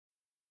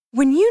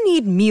When you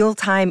need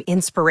mealtime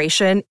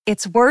inspiration,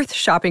 it's worth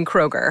shopping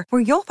Kroger,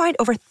 where you'll find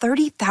over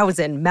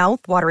 30,000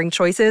 mouth-watering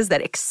choices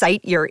that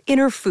excite your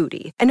inner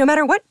foodie. And no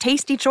matter what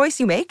tasty choice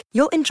you make,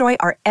 you'll enjoy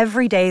our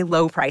everyday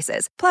low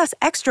prices, plus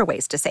extra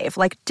ways to save,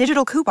 like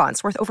digital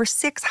coupons worth over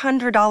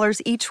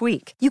 $600 each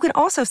week. You can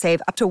also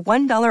save up to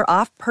 $1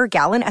 off per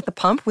gallon at the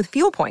pump with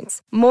fuel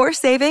points. More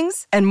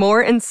savings and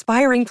more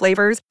inspiring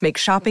flavors make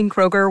shopping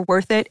Kroger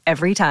worth it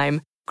every time.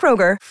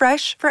 Kroger,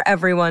 fresh for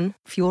everyone.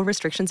 Fuel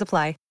restrictions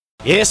apply.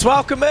 Yes,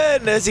 welcome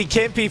in, Izzy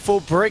Kempy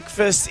for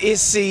breakfast,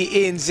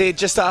 SCNZ,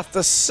 just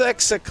after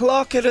 6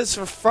 o'clock. It is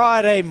for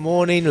Friday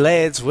morning,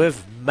 lads.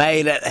 We've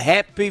made it.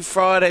 Happy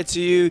Friday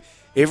to you.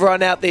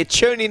 Everyone out there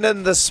tuning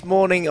in this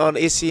morning on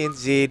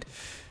SCNZ.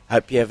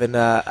 Hope you're having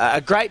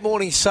a great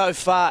morning so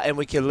far, and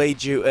we can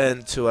lead you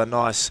into a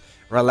nice,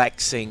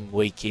 relaxing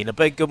weekend. A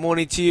big good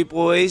morning to you,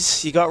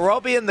 boys. You got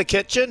Robbie in the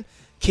kitchen.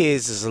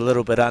 Kez is a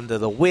little bit under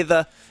the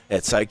weather.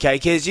 It's okay,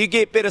 Kez. You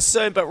get better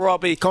soon, but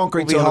Robbie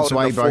Concrete's will be on its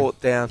holding way, the bro.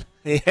 fort down.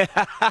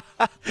 Yeah.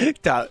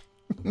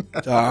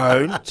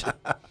 Don't.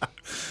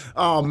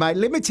 Oh, mate,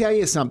 let me tell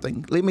you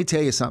something. I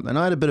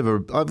had a bit of a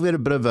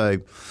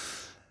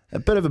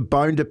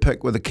bone to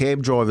pick with the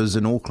cab drivers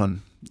in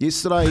Auckland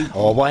yesterday.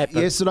 Oh, what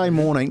happened? Yesterday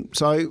morning.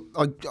 So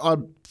I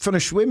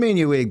finished. Me and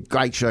you had a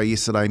great show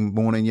yesterday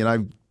morning. You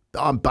know,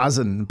 I'm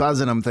buzzing.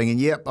 I'm thinking,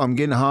 yep, I'm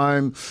getting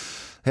home.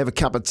 Have a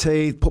cup of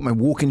tea, put my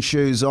walking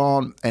shoes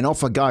on, and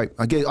off I go.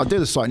 I do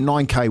this like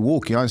 9K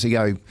walk, you know. So you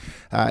go,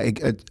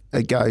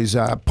 it goes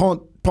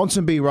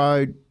Ponsonby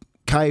Road,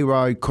 K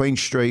Road, Queen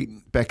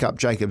Street, back up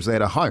Jacobs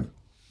Ladder, home.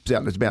 It's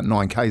about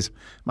 9Ks.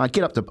 Mate,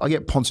 I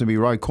get Ponsonby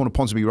Road, corner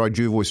Ponsonby Road,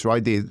 Jervois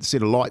Road there,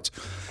 set of lights.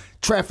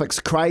 Traffic's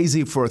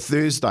crazy for a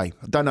Thursday.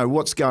 I don't know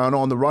what's going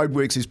on. The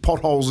roadworks, there's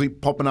potholes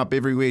popping up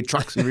everywhere,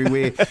 trucks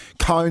everywhere,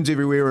 cones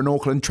everywhere in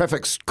Auckland.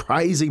 Traffic's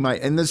crazy,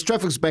 mate, and this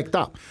traffic's backed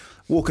up.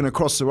 Walking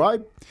across the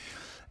road,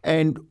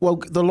 and well,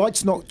 the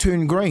light's not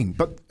turned green,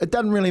 but it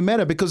doesn't really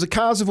matter because the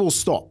cars have all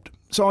stopped.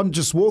 So I'm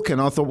just walking.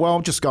 I thought, well,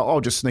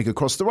 I'll just sneak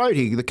across the road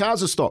here. The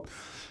cars have stopped.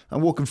 I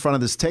walk in front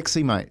of this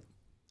taxi, mate.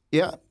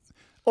 Yeah.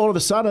 All of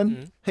a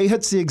sudden, he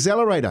hits the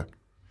accelerator.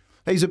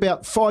 He's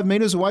about 5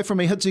 metres away from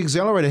me, hits the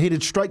accelerator,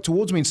 headed straight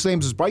towards me and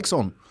slams his brakes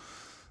on.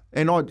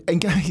 And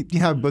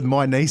with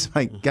my knees,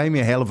 mate, gave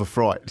me a hell of a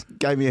fright.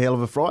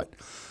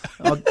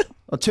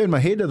 I turned my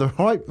head to the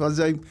right.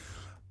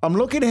 I'm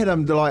looking at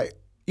him like,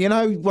 you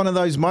know, one of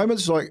those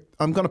moments like,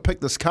 I'm going to pick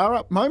this car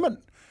up moment.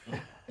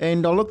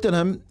 And I looked at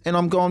him and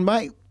I'm going,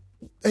 mate,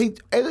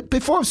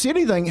 before I've said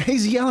anything,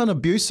 he's yelling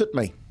abuse at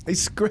me.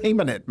 He's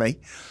screaming at me,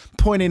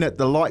 pointing at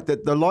the light,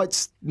 that the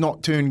light's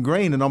not turned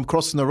green and I'm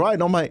crossing the road.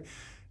 And I'm like,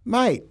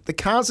 mate, the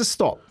cars are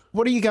stopped.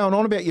 What are you going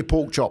on about, your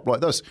pork chop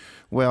like this?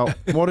 Well,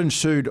 what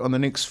ensued on the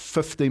next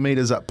 50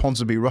 metres up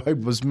Ponsonby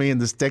Road was me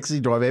and this taxi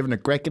driver having a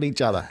crack at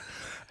each other.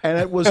 And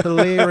it was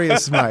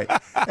hilarious, mate.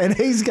 And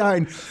he's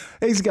going,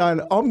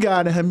 I'm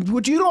going to him,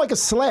 would you like a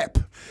slap?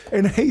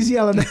 And he's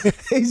yelling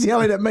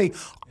at me,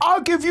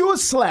 I'll give you a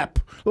slap,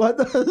 like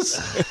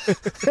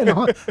this. And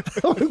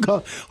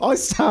I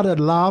started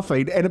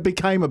laughing, and it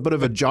became a bit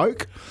of a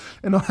joke.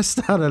 And I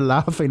started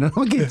laughing, and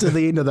I get to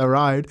the end of the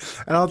road,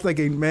 and I'm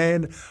thinking,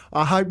 man,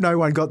 I hope no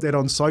one got that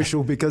on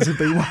social because it'd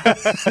be one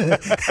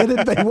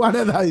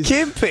of those,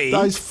 Kempy,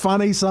 those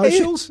funny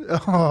socials.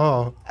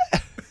 Oh.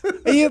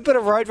 Are you a bit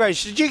of road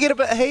rage? Did you get a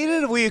bit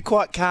heated, or were you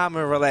quite calm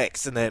and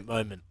relaxed in that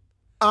moment?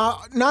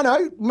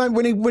 No. Man,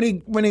 when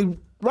he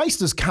raced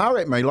his car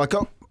at me, like,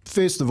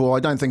 first of all, I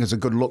don't think it's a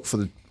good look for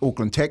the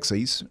Auckland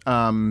taxis. You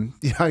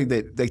know,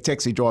 the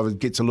taxi driver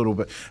gets a little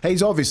bit.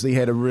 He's obviously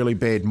had a really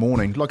bad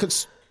morning. Like,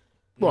 it's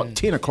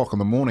 10 o'clock in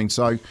the morning,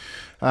 so.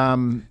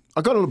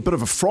 I got a little bit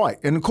of a fright.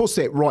 And, of course,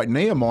 that right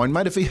knee of mine,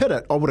 mate, if he hit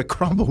it, I would have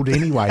crumbled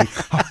anyway.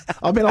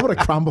 I would have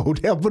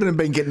crumbled. I wouldn't have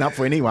been getting up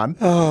for anyone.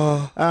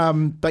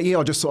 But, yeah,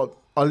 I just thought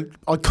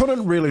I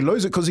couldn't really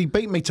lose it because he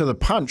beat me to the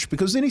punch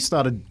because then he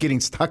started getting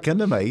stuck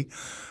into me.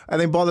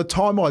 And then by the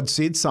time I'd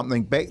said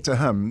something back to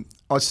him,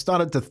 I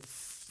started to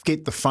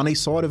get the funny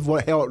side of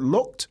how it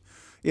looked.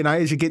 You know,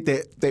 as you get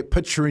that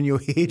picture in your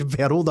head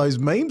about all those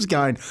memes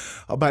going,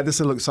 oh, mate, this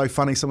will look so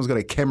funny. Someone's got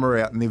a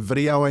camera out and they're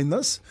videoing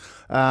this.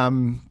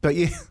 But,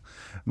 yeah.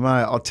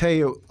 Mate, I'll tell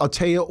you,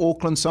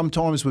 Auckland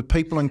sometimes with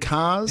people in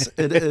cars,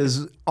 it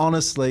is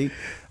honestly,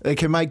 they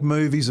can make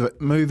movies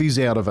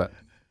out of it.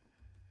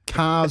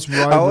 Cars,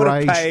 road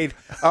rage.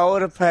 I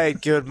would have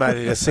paid good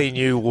money to see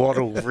you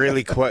waddle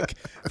really quick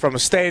from a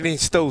standing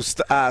still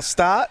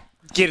start,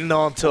 getting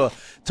on to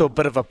a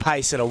bit of a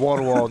pace and a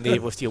waddle on there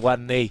with your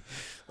one knee.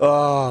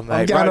 Oh,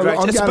 mate.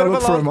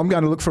 I'm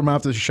going to look for him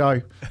after the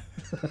show.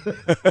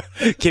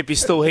 Kempy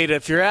still heated.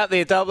 If you're out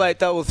there,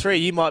 8833,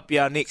 you might be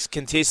our next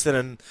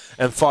contestant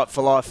in Fight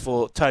for Life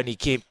for Tony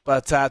Kemp.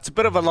 But it's a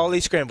bit of a lolly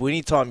scramble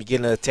anytime you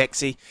get in a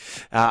taxi.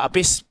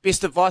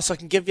 Best advice I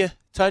can give you,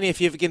 Tony, if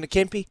you ever get in a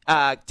Kempy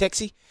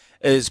taxi,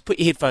 is put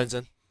your headphones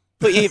in.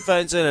 Put your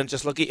headphones in and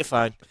just look at your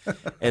phone.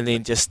 And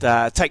then just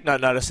take no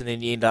notice, and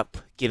then you end up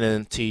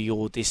getting to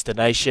your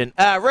destination.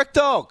 Rick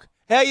Dog,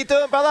 how you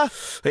doing, brother?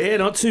 Yeah,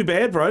 not too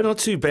bad, bro. Not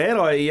too bad.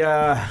 Mate,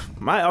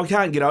 I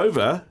can't get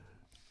over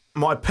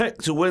my pick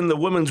to win the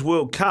Women's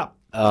World Cup.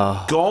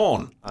 Oh,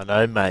 Gone. I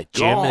know, mate.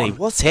 Gone. Germany.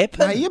 What's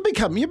happened? Hey, you're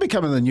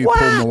becoming the new What?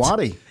 Paul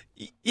Mawari.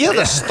 You're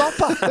the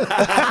stopper.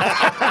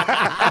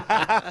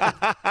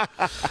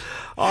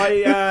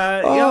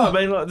 I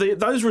mean, like,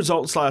 those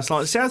results last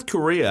night. South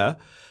Korea,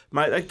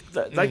 mate,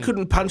 they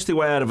couldn't punch their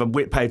way out of a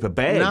wet paper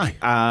bag,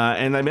 No.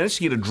 and they managed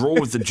to get a draw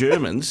with the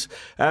Germans.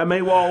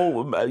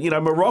 Meanwhile,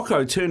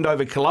 Morocco turned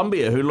over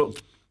Colombia, who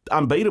looked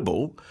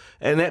unbeatable,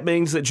 and that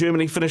means that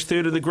Germany finished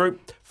third of the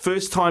group,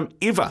 first time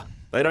ever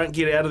they don't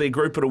get out of their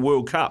group at a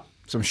World Cup.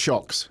 Some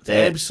shocks.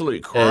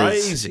 Absolute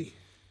crazy.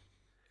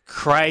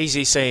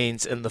 Crazy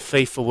scenes in the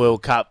FIFA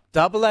World Cup.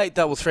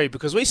 8833,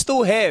 because we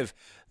still have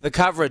the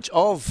coverage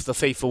of the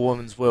FIFA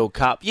Women's World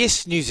Cup.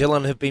 Yes, New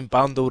Zealand have been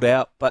bundled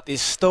out, but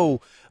there's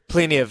still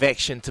plenty of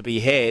action to be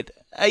had.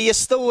 Are you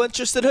still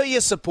interested? Who are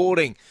you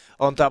supporting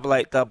on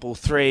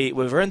 8833?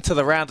 We're into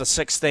the round of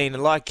 16,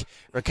 and like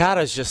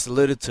Ricardo's just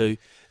alluded to,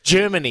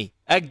 Germany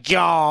are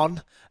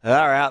gone.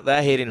 They're out,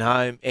 they're heading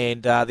home,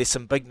 and there's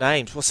some big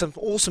names. Well, some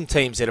awesome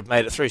teams that have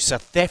made it through.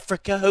 South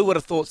Africa, who would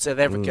have thought South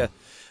Africa?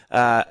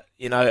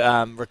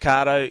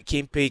 Ricardo,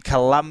 Kempy,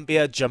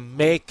 Colombia,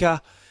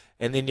 Jamaica,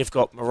 and then you've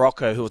got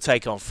Morocco who will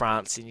take on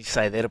France, and you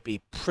say that'll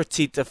be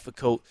pretty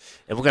difficult,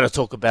 and we're going to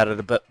talk about it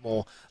a bit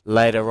more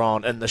later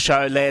on in the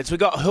show, lads. We've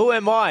got Who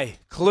Am I?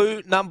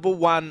 Clue number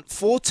 1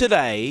 for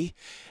today,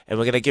 and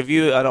we're going to give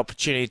you an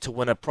opportunity to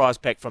win a prize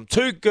pack from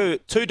two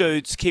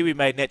dudes,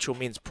 Kiwi-made natural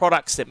men's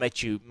products that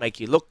make you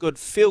look good,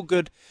 feel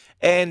good,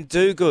 and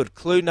do good.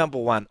 Clue number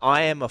 1,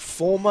 I am a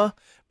former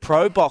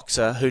pro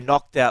boxer who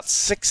knocked out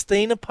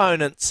 16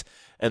 opponents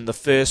in the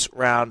first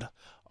round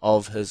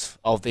of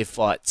their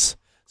fights.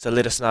 So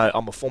let us know.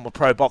 I'm a former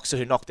pro boxer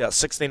who knocked out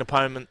 16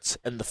 opponents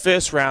in the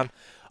first round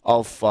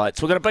of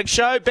fights. We've got a big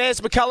show. Baz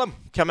McCullum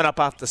coming up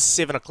after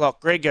 7 o'clock.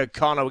 Greg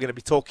O'Connor, we're going to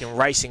be talking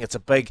racing. It's a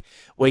big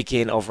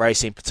weekend of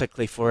racing,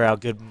 particularly for our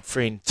good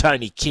friend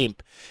Tony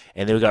Kemp.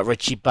 And then we've got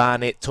Richie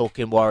Barnett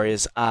talking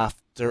Warriors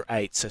after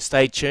 8. So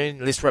stay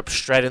tuned. Let's rip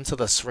straight into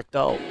this. Rick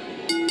Dole.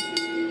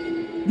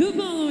 The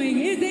following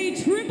is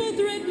a triple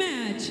threat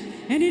match,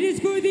 and it is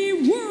for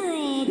the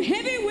World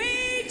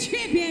Heavyweight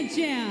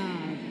Championship.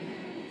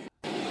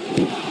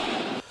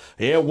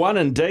 Yeah, one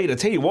indeed. I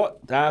tell you what,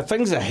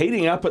 things are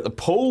heating up at the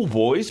pool,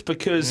 boys,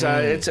 because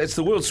it's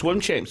the World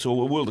Swim Champs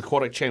or World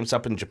Aquatic Champs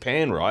up in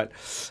Japan, right?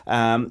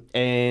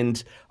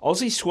 And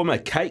Aussie swimmer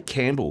Kate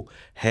Campbell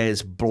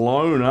has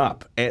blown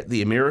up at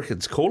the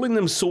Americans, calling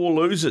them sore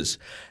losers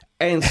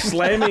and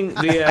slamming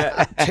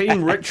their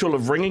team ritual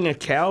of ringing a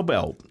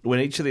cowbell when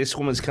each of their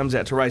swimmers comes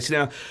out to race.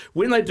 Now,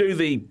 when they do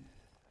the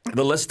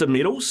list of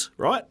medals,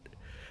 right?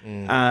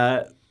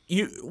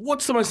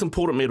 What's the most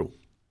important medal?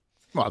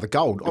 Well, the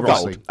gold,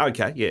 obviously. Gold.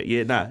 Okay,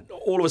 yeah, no.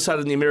 All of a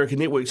sudden, the American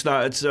networks,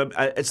 no, it's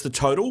the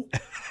total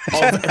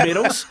of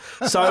medals.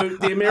 So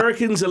the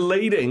Americans are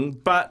leading,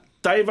 but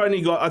they've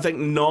only got, I think,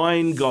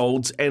 9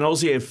 golds, and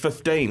Aussie have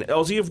 15.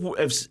 Aussie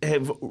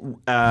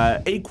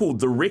have equalled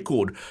the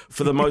record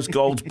for the most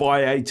golds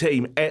by a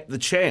team at the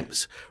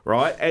champs,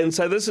 right? And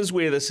so this is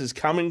where this is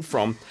coming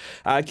from.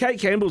 Kate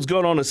Campbell's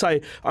gone on to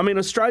say, I mean,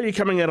 Australia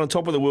coming out on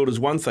top of the world is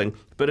one thing,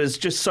 but it's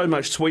just so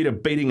much sweeter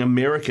beating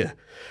America.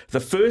 The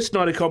first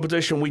night of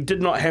competition, we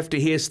did not have to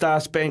hear Star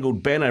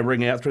Spangled Banner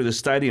ring out through the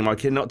stadium. I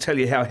cannot tell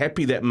you how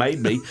happy that made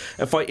me.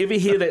 If I ever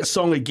hear that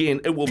song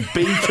again, it will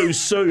be too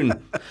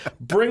soon.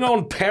 Bring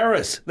on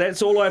Paris.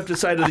 That's all I have to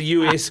say to the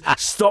US.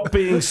 Stop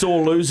being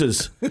sore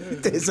losers.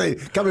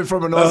 Coming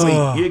from an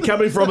Aussie. Yeah,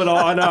 coming from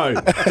I know.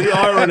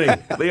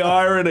 The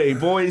irony,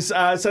 boys.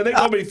 So that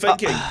got me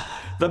thinking.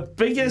 The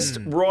biggest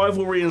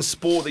rivalry in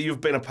sport that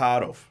you've been a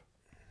part of?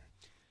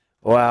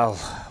 Well.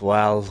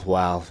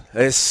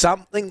 There's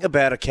something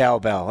about a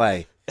cowbell,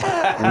 hey?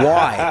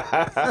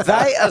 Why?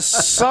 They are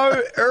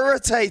so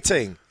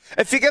irritating.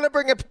 If you're going to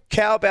bring a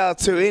cowbell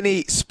to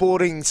any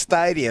sporting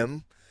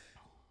stadium,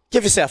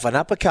 give yourself an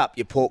uppercut,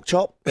 you pork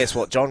chop. That's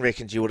what John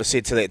reckons you would have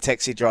said to that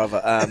taxi driver,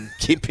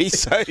 Kempy.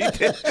 So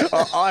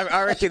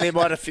I reckon there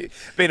might have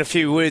been a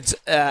few words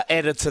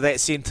added to that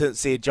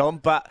sentence there, John.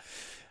 But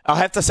I'll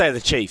have to say the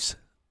Chiefs.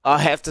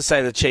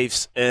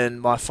 In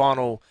my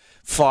final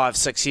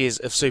 5-6 years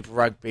of Super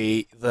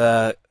Rugby,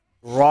 the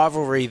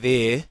rivalry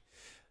there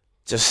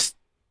just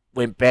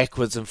went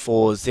backwards and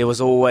forwards. There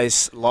was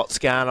always lots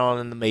going on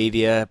in the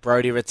media.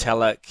 Brodie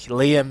Retallick,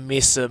 Liam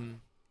Messam,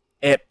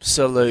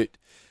 absolute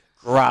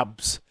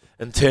grubs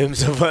in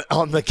terms of it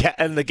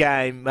in the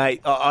game,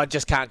 mate. I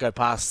just can't go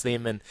past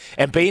them.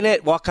 And being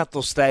at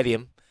Waikato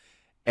Stadium,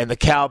 and the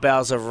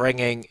cowbells are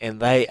ringing, and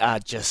they are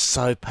just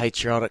so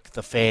patriotic,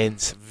 the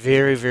fans,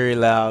 very, very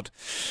loud.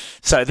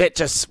 So that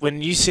just,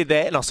 when you said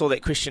that, and I saw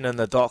that question in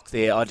the doc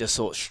there, I just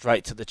thought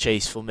straight to the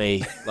Chiefs for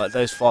me. Like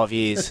those 5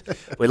 years.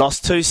 We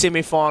lost 2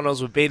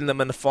 semi-finals, we've beaten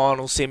them in the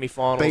final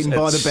semi-finals. Beaten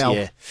by the bell.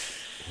 Yeah.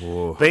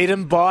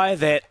 Beaten by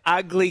that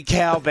ugly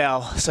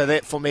cowbell. So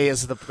that for me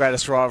is the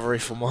greatest rivalry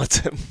for my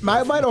team.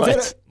 Mate,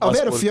 I've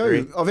had a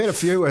few,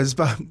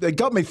 but it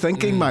got me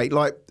thinking, mate,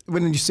 like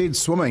when you said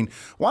swimming,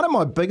 one of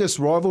my biggest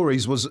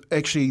rivalries was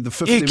actually the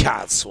 50 You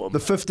can't swim. The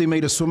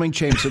 50-metre swimming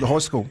champs at the high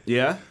school.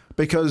 Yeah.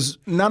 because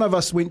none of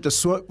us went to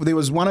swim. There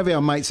was one of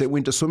our mates that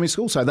went to swimming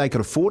school, so they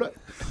could afford it,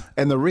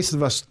 and the rest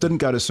of us didn't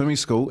go to swimming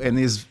school. And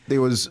there's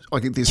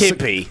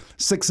Kempy.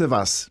 six of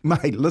us,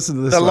 mate. Listen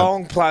to this. The one.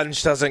 long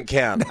plunge doesn't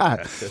count. No,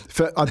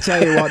 I'll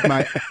tell you what,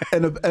 mate.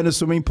 In a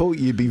swimming pool,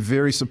 you'd be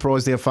very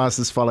surprised how fast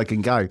this fella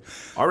can go.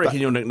 I reckon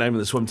your nickname in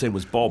the swim team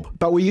was Bob.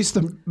 But we used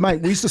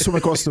to swim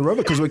across the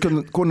river because we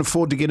couldn't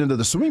afford to get into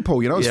the swimming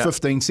pool. You know, it was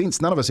 15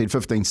 cents. None of us had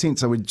 15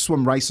 cents, so we'd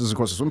swim races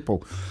across the swimming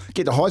pool.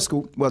 Get to high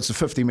school, well, it's a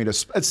 50 metre.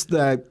 It's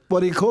the,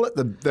 what do you call it?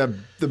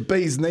 The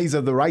bee's knees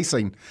of the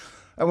racing.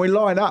 And we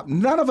line up.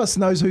 None of us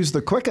knows who's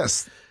the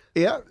quickest.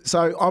 Yeah.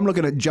 So I'm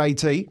looking at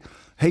JT.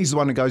 He's the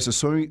one that goes to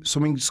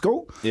swimming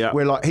school. Yeah.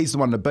 We're like, he's the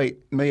one to beat.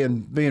 Me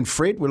and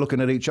Fred, we're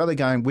looking at each other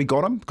going, we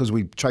got him, because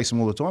we chase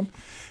him all the time.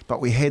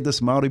 But we had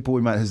this Māori boy,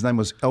 mate, his name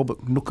was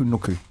Albert Nuku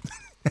Nuku.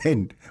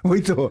 And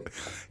we thought,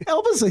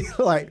 Albert's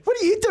like,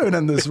 what are you doing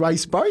in this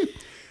race, bro?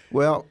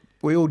 Well,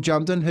 we all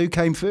jumped in. Who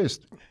came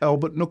first?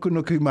 Albert Nuku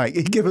Nuku, mate.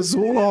 He gave us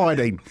all a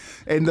hiding.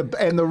 And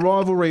the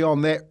rivalry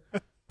on that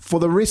for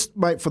the rest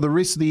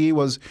of the year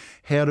was,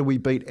 how do we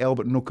beat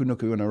Albert Nuku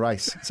Nuku in a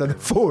race? So the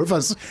four of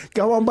us,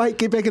 go on, mate,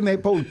 get back in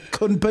that pool.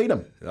 Couldn't beat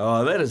him.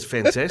 Oh, that is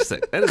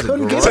fantastic. That is a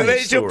Couldn't great get So it.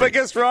 that's story. your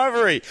biggest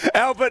rivalry,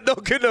 Albert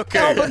Nuku Nuku.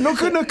 Albert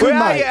Nuku Nuku, Where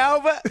are mate. you,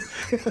 Albert?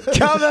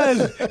 Come in.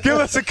 Give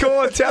us a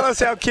call and tell us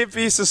how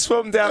Kempy used to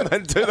swim down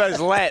and do those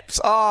laps.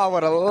 Oh, I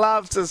would have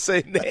loved to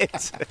see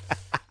that.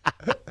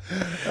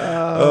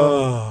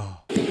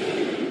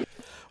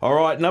 All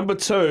right, number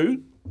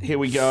 2. Here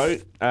we go.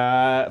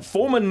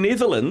 Former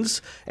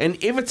Netherlands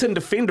and Everton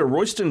defender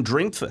Royston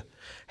Drenthe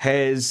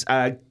has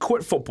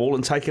quit football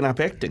and taken up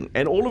acting.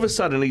 And all of a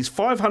sudden, he's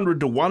 500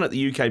 to 1 at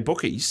the UK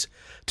bookies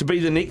to be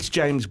the next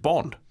James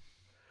Bond.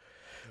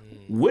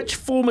 Which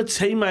former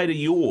teammate of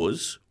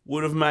yours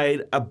would have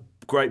made a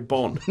great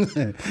Bond?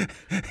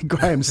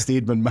 Graham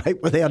Steadman,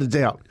 mate, without a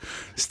doubt.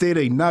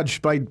 Steady,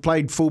 nudge,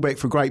 played fullback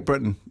for Great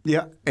Britain.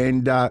 Yeah,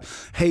 and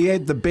he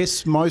had the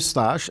best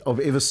moustache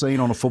I've ever seen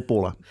on a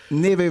footballer.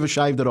 Never ever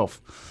shaved it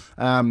off.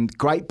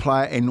 Great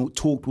player and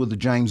talked with the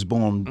James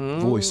Bond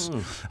voice.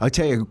 I'll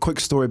tell you a quick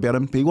story about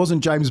him. He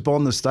wasn't James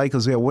Bond this day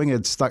because our winger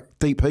had stuck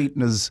deep heat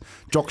in his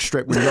jock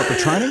strap when he got to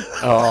training.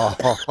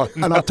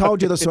 And I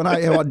told you this one,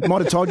 I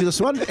might have told you this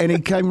one, and he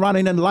came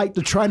running in late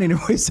to training, and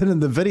we're sitting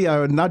in the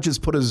video and Nudges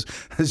put his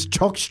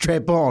jock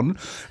strap on,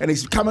 and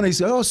he's coming,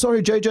 he's oh,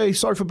 sorry JJ,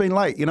 sorry for being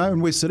late, you know,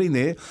 and we're sitting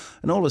there,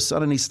 and all of a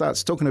sudden he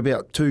starts talking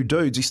about two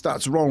dudes. He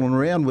starts rolling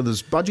around with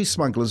his budgie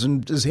smugglers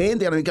and his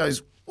hand down, and he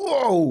goes,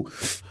 whoa,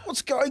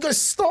 what's going on? He goes,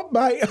 stop,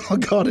 mate. I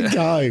got to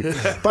go.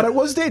 But it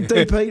was that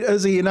deep heat,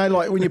 Izzy, you know,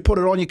 like when you put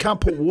it on, you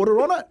can't put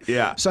water on it.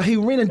 Yeah. So he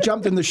ran and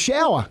jumped in the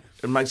shower.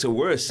 It makes it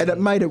worse. And it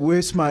made it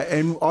worse, mate.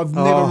 And I've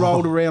never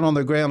rolled around on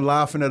the ground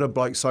laughing at a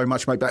bloke so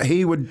much, mate. But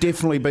he would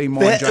definitely be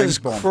my James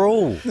Bond.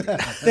 Cruel.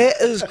 That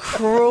is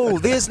cruel.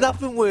 There's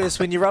nothing worse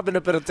when you're rubbing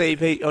a bit of deep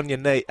heat on your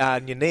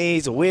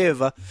knees or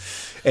wherever,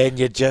 and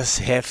you just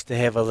have to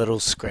have a little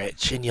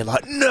scratch, and you're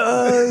like,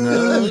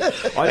 no.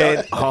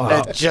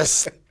 It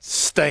just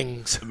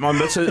stings. My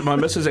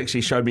missus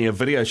actually showed me a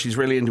video. She's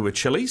really into her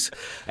chilies,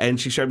 and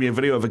she showed me a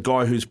video of a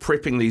guy who's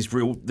prepping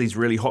these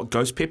really hot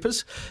ghost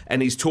peppers,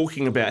 and he's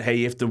talking about how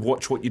you have to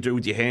watch what you do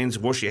with your hands,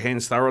 wash your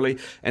hands thoroughly,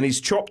 and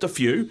he's chopped a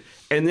few,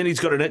 and then he's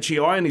got an itchy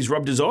eye and he's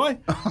rubbed his eye,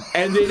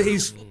 and then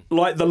he's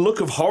like the look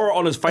of horror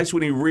on his face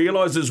when he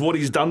realises what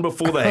he's done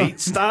before the heat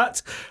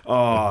starts.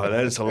 Oh,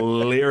 that is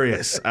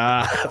hilarious.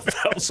 I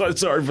felt so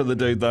sorry for the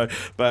dude though,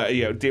 but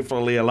yeah,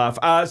 definitely a laugh.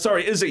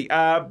 Sorry, Izzy,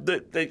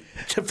 the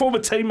former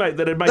teammate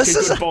that had made a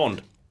good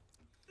Bond.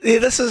 Yeah,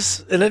 this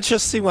is an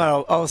interesting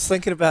one. I was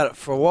thinking about it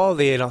for a while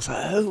there, and I was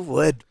like, who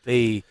would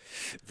be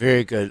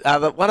very good?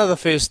 One of the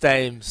first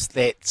names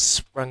that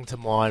sprung to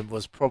mind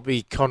was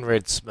probably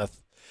Conrad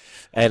Smith.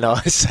 And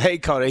I say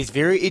Conrad, he's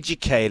very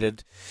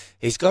educated.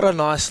 He's got a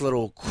nice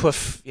little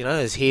quiff, you know,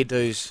 his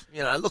hairdo's,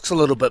 you know, it looks a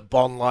little bit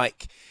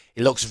Bond-like.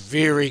 He looks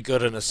very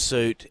good in a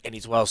suit, and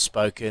he's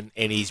well-spoken,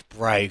 and he's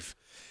brave.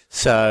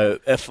 So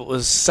if it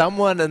was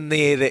someone in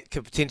there that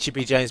could potentially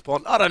be James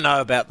Bond, I don't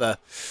know about the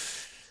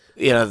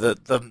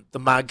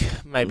mug.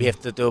 Maybe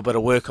have to do a bit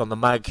of work on the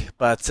mug.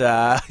 But,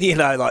 you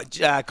know,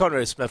 like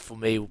Conrad Smith for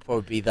me will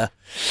probably be the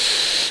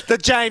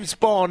James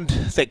Bond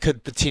that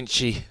could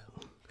potentially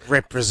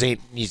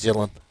represent New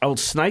Zealand. Old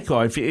Snake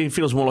Eye, he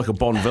feels more like a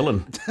Bond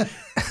villain.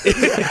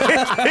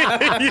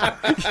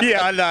 Yeah,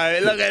 I know.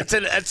 Look,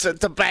 it's a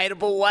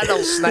debatable one.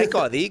 Old Snake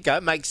Eye. There you go.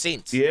 Makes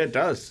sense. Yeah, it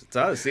does. It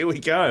does. There we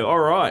go. All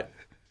right.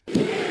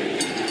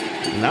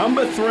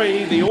 Number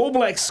 3, the All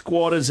Blacks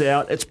squad is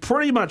out. It's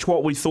pretty much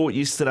what we thought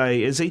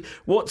yesterday, Izzy.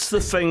 What's the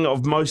thing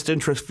of most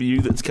interest for you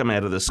that's come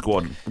out of the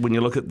squad when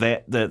you look at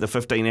that, the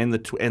 15 and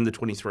the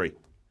 23?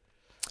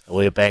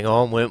 We were bang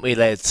on, weren't we,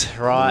 lads?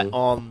 Right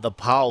on the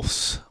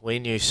pulse. We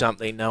knew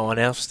something no one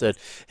else did.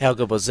 How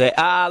good was that?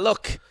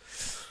 Look,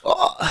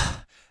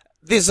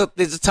 there's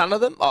a ton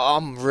of them.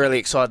 I'm really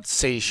excited to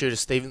see Shooter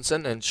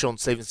Stevenson, and Sean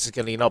Stevenson's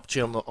getting an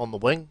opportunity on the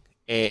wing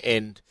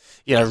and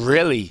you know,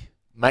 really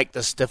make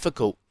this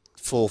difficult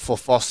for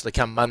Foster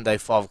come Monday,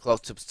 5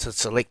 o'clock, to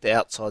select the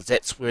outsides.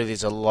 That's where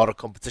there's a lot of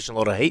competition, a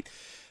lot of heat.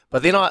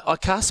 But then I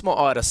cast my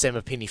eye to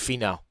Samipeni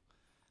Finau.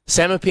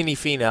 Samipeni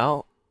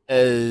Finau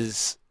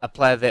is a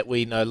player that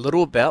we know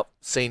little about,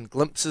 seen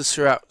glimpses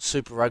throughout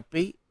Super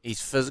Rugby.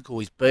 He's physical,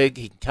 he's big,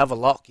 he can cover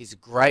lock, he's a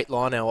great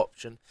line-out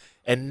option.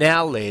 And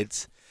now,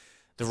 lads,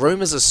 the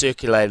rumours are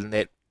circulating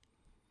that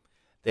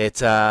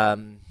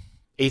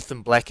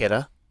Ethan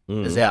Blackadder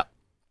is out.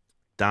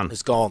 Done.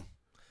 Is gone.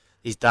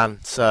 He's done.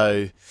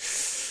 So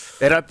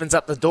that opens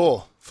up the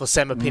door for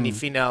Samipeni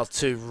Finau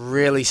to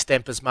really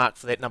stamp his mark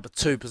for that number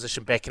 2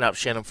 position, backing up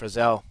Shannon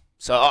Frizzell.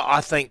 So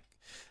I think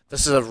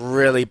this is a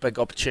really big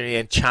opportunity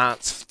and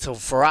chance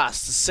for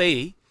us to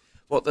see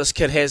what this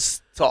kid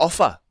has to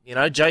offer. You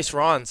know, Jace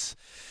Ryan's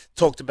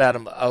talked about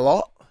him a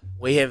lot.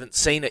 We haven't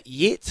seen it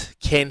yet.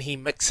 Can he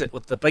mix it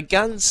with the big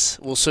guns?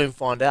 We'll soon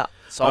find out.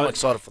 So I'm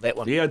excited for that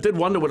one. Yeah, I did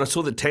wonder when I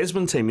saw the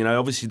Tasman team. You know,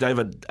 obviously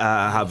David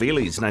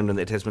Havili's named in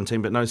that Tasman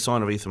team, but no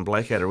sign of Ethan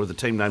Blackadder with the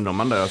team named on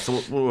Monday. I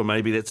thought, well,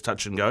 maybe that's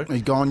touch and go.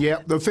 He's gone,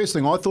 yeah. The first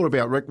thing I thought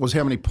about, Rick, was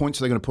how many points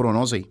they're going to put on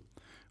Aussie.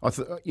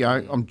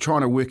 I'm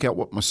trying to work out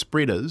what my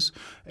spread is,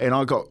 and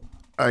I got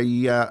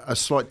a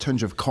slight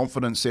tinge of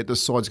confidence that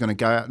this side's going to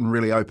go out and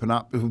really open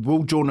up.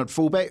 Will Jordan at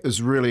fullback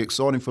is really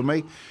exciting for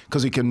me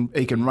because he can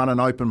run an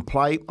open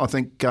play. I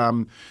think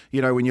when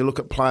you look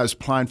at players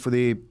playing for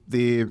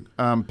their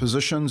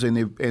positions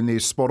and their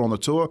spot on the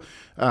tour,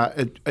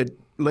 it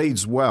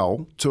leads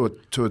well to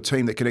a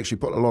team that can actually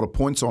put a lot of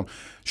points on.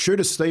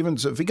 Shooter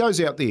Stevens, if he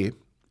goes out there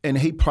and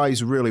he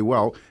plays really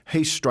well,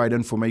 he's straight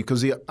in for me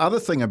because the other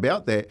thing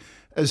about that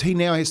is he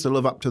now has to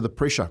live up to the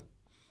pressure.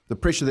 The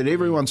pressure that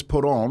everyone's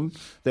put on,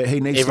 that he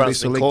needs to be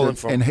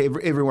selected, and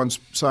everyone's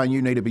saying you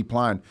need to be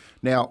playing.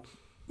 Now,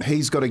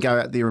 he's got to go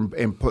out there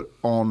and put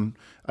on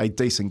a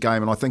decent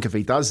game, and I think if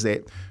he does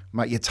that,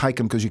 mate, you take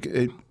him because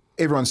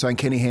everyone's saying,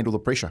 can he handle the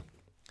pressure?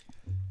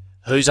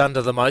 Who's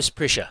under the most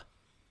pressure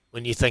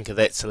when you think of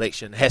that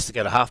selection? It has to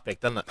go to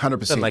halfback, doesn't it?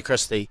 100%. Finlay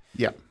Christie,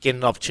 yeah, get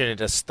an opportunity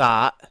to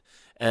start,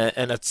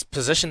 and it's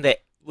positioned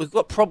that we've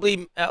got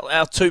probably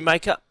our 2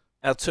 makeup,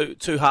 our two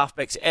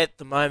halfbacks at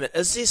the moment.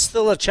 Is there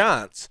still a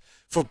chance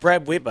for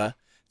Brad Weber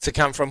to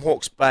come from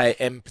Hawke's Bay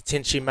and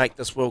potentially make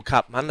this World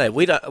Cup Monday?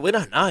 We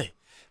don't know.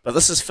 But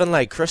this is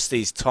Finlay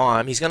Christie's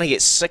time. He's going to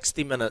get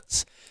 60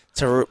 minutes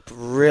to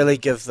really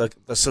give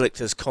the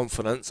selectors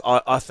confidence.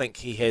 I think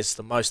he has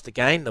the most to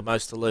gain, the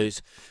most to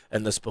lose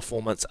in this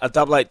performance. A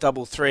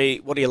 8833,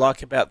 what do you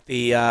like about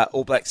the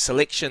All Blacks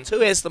selections?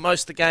 Who has the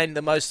most to gain,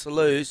 the most to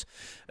lose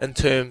in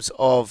terms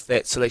of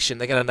that selection?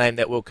 They're going to name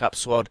that World Cup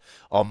squad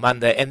on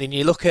Monday. And then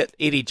you look at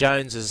Eddie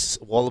Jones's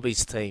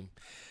Wallabies team.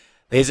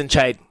 He hasn't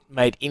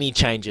made any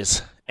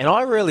changes. And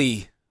I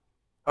really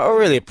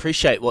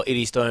appreciate what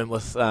Eddie's doing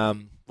with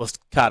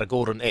Carter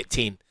Gordon at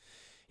 10. You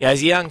know,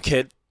 he's a young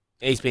kid.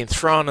 He's been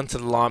thrown into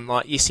the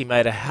limelight. Yes, he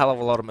made a hell of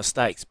a lot of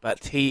mistakes,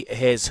 but he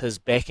has his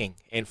backing.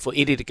 And for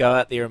Eddie to go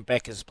out there and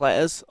back his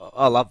players,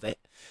 I love that.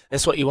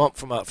 That's what you want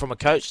from a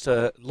coach,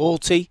 to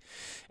loyalty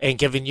and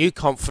giving you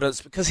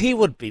confidence, because he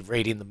would be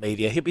reading the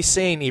media. He'll be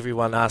seeing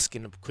everyone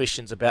asking him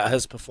questions about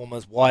his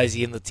performance. Why is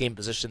he in the 10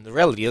 position? The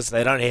reality is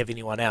they don't have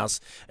anyone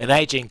else. And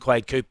AJ and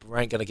Quade Cooper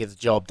ain't going to get the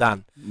job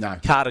done. No.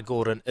 Carter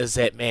Gordon is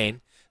that man,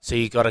 so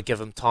you got to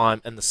give him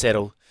time in the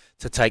saddle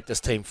to take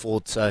this team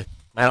forward. So,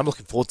 man, I'm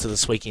looking forward to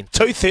this weekend.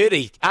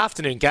 2:30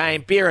 afternoon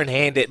game, beer in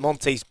hand at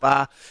Monty's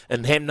Bar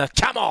in Hamner.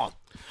 Come on!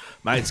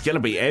 Mate, it's going to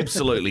be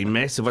absolutely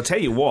massive. I tell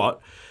you what,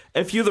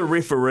 if you're the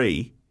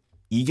referee,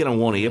 you're going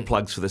to want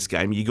earplugs for this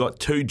game. You got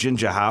 2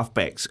 ginger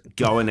halfbacks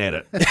going at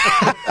it.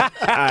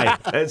 Hey,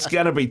 it's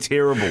going to be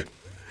terrible.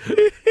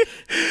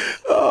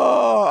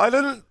 Oh, I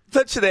didn't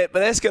picture that, but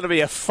that's going to be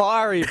a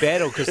fiery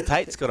battle because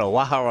Tate's got a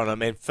waha on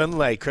him, and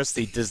Finlay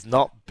Christie does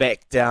not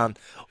back down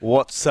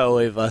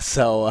whatsoever.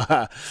 So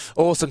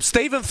awesome.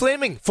 Stephen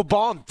Fleming for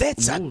Bond.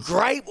 That's a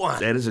great one.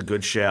 That is a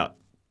good shout.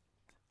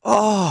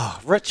 Oh,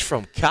 Rich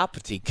from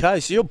Kapiti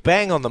Coast. You're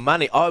bang on the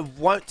money. I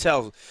won't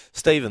tell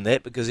Stephen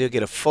that because he'll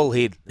get a full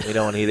head. We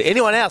don't want to hear that.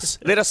 Anyone else,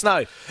 let us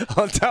know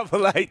on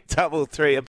 8833.